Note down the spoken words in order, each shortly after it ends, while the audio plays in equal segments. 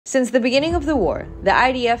Since the beginning of the war, the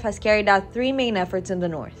IDF has carried out three main efforts in the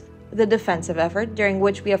north. The defensive effort, during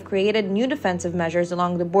which we have created new defensive measures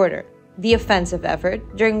along the border. The offensive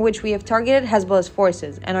effort, during which we have targeted Hezbollah's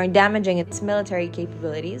forces and are damaging its military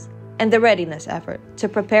capabilities. And the readiness effort, to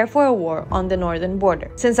prepare for a war on the northern border.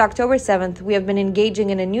 Since October 7th, we have been engaging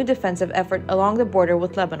in a new defensive effort along the border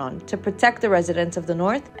with Lebanon to protect the residents of the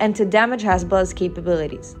north and to damage Hezbollah's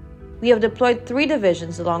capabilities. We have deployed 3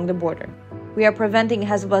 divisions along the border. We are preventing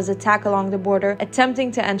Hezbollah's attack along the border,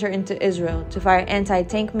 attempting to enter into Israel to fire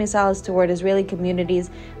anti-tank missiles toward Israeli communities,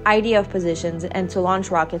 IDF positions, and to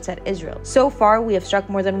launch rockets at Israel. So far, we have struck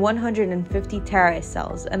more than 150 terrorist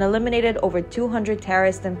cells and eliminated over 200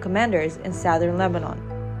 terrorists and commanders in southern Lebanon.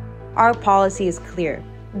 Our policy is clear.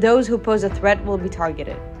 Those who pose a threat will be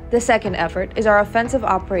targeted. The second effort is our offensive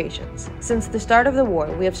operations. Since the start of the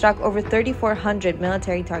war, we have struck over 3,400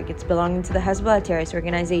 military targets belonging to the Hezbollah terrorist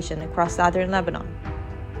organization across southern Lebanon.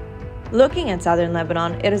 Looking at southern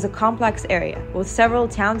Lebanon, it is a complex area with several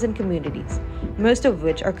towns and communities, most of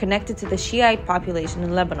which are connected to the Shiite population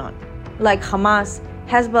in Lebanon. Like Hamas,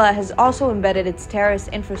 Hezbollah has also embedded its terrorist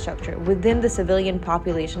infrastructure within the civilian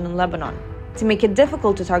population in Lebanon to make it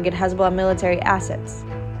difficult to target Hezbollah military assets.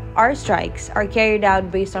 Our strikes are carried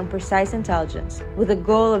out based on precise intelligence, with the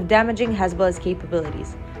goal of damaging Hezbollah's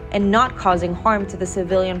capabilities and not causing harm to the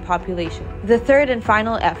civilian population. The third and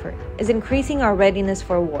final effort is increasing our readiness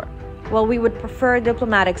for war. While we would prefer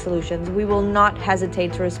diplomatic solutions, we will not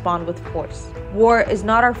hesitate to respond with force. War is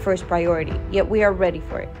not our first priority, yet we are ready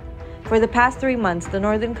for it. For the past 3 months, the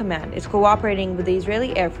Northern Command is cooperating with the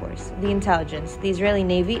Israeli Air Force, the intelligence, the Israeli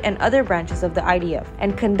Navy, and other branches of the IDF,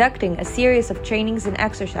 and conducting a series of trainings and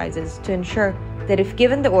exercises to ensure that if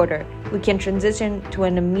given the order, we can transition to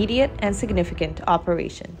an immediate and significant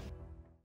operation.